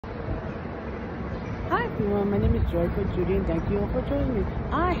everyone. My name is Joy for Judy, and thank you all for joining me.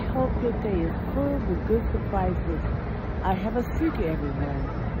 I hope your day is full with good surprises. I have a secret, everyone,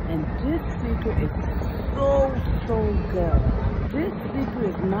 and this secret is so good. This secret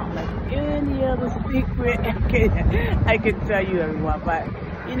is not like any other secret I can tell you, everyone. But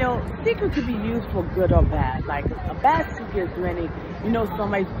you know, secret could be used for good or bad. Like a bad secret is when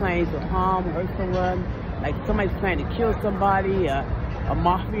somebody's planning to harm, hurt someone. Like somebody's planning to kill somebody. A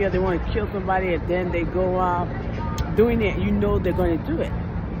mafia, they want to kill somebody, and then they go out doing it. You know they're going to do it.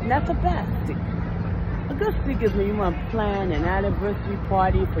 And that's a bad secret. A good secret is when you want to plan an anniversary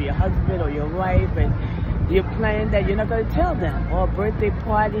party for your husband or your wife, and you're planning that you're not going to tell them. Or a birthday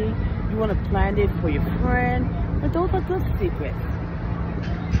party, you want to plan it for your friend. But those are good secrets.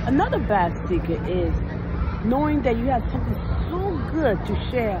 Another bad secret is knowing that you have something so good to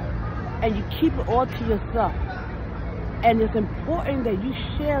share, and you keep it all to yourself. And it's important that you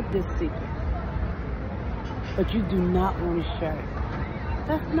share this secret, but you do not want to share it.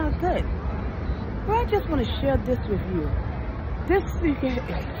 That's not good. But I just want to share this with you. This secret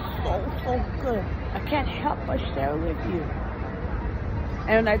is so good. I can't help but share it with you.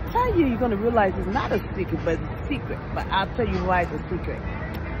 And when I tell you, you're going to realize it's not a secret, but it's a secret. But I'll tell you why it's a secret.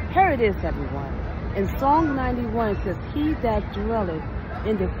 Here it is, everyone. In Psalm 91, it says, "He that dwelleth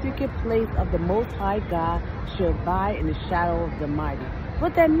in the secret place of the Most High God shall abide in the shadow of the Mighty."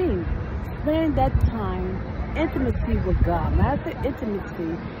 What that means? Spending that time, intimacy with God. When I say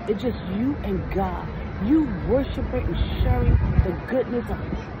intimacy, it's just you and God. You worshiping and sharing the goodness of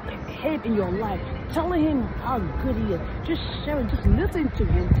Him in your life. Telling Him how good He is. Just sharing, just listening to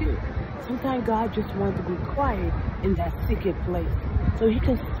Him too. Sometimes God just wants to be quiet in that secret place so He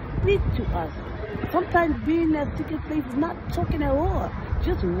can speak to us. Sometimes being in that secret place is not talking at all.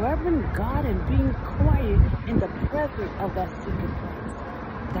 Just reverend God and being quiet in the presence of that secret place.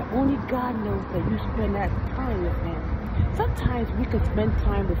 That only God knows that you spend that time with Him. Sometimes we could spend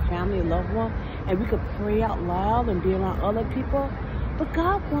time with family and loved ones, and we could pray out loud and be around other people. But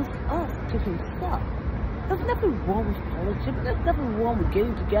God wants us to Himself. There's nothing wrong with fellowship. There's nothing wrong with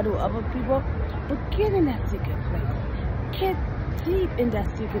getting together with other people. But get in that secret place. Get deep in that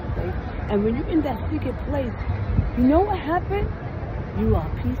secret place. And when you're in that secret place, you know what happened? You are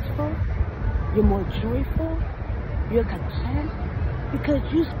peaceful, you're more joyful, you're content, because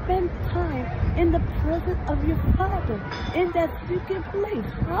you spend time in the presence of your Father, in that secret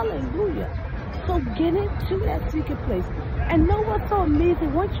place. Hallelujah. So get into that secret place. And know what's so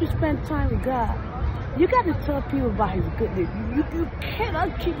amazing? Once you spend time with God, you got to tell people about His goodness. You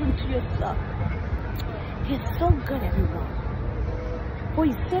cannot keep Him to yourself. He's so good, everyone. For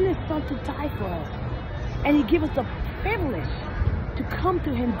He sent His Son to die for us. And He gave us the privilege to come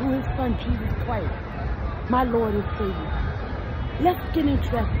to Him through His Son, Jesus Christ, my Lord and Savior. Let's get into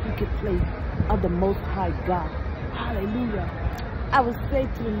that secret place of the Most High God. Hallelujah. I will say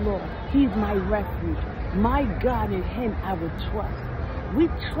to the Lord, He's my refuge, my God, in Him I will trust. We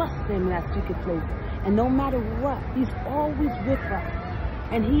trust Him in that secret place. And no matter what, He's always with us.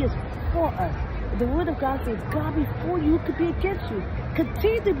 And He is for us. The Word of God says, God before you, who could be against you?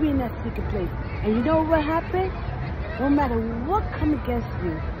 Continue to be in that secret place. And you know what happened? No matter what comes against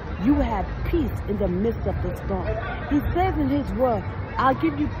you, you will have peace in the midst of the storm. He says in His Word, I'll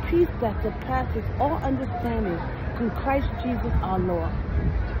give you peace that surpasses all understanding through Christ Jesus our Lord.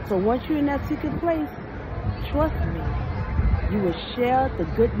 So once you're in that secret place, trust me, you will share the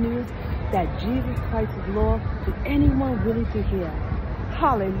good news that Jesus Christ is Lord to anyone willing to hear.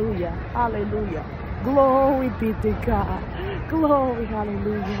 Hallelujah, hallelujah. Glory be to God. Glory,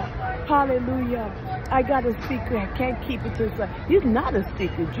 hallelujah, hallelujah. I got a secret. I can't keep it to myself. He's not a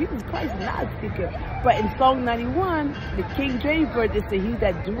secret. Jesus Christ is not a secret. But in Psalm 91, the King James Version says, He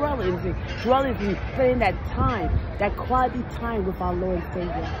that dwelleth in spending that time, that quality time with our Lord and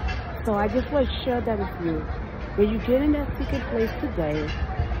Savior. So I just want to share that with you. When you get in that secret place today,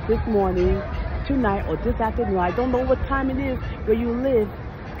 this morning, tonight, or this afternoon, I don't know what time it is where you live,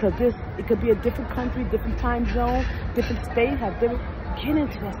 because it could be a different country, different time zone, different state, have different. Get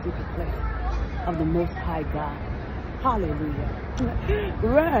into that secret place of the Most High God. Hallelujah.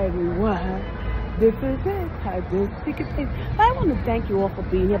 Right, everyone. This is it. This secret place. I want to thank you all for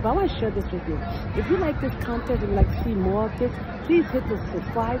being here, but I want to share this with you. If you like this content and would like to see more of this, please hit the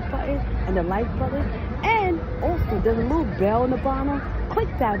subscribe button and the like button. And also, there's a little bell in the bottom. Click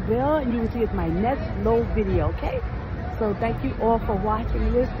that bell and you will see it's my next low video, okay? So thank you all for watching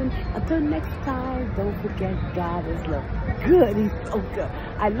and listening. Until next time, don't forget God is love. Good, He's so good.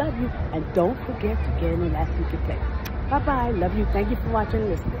 I love you, and don't forget to get in that secret place. Bye-bye. Love you. Thank you for watching and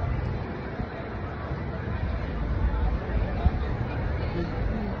listening.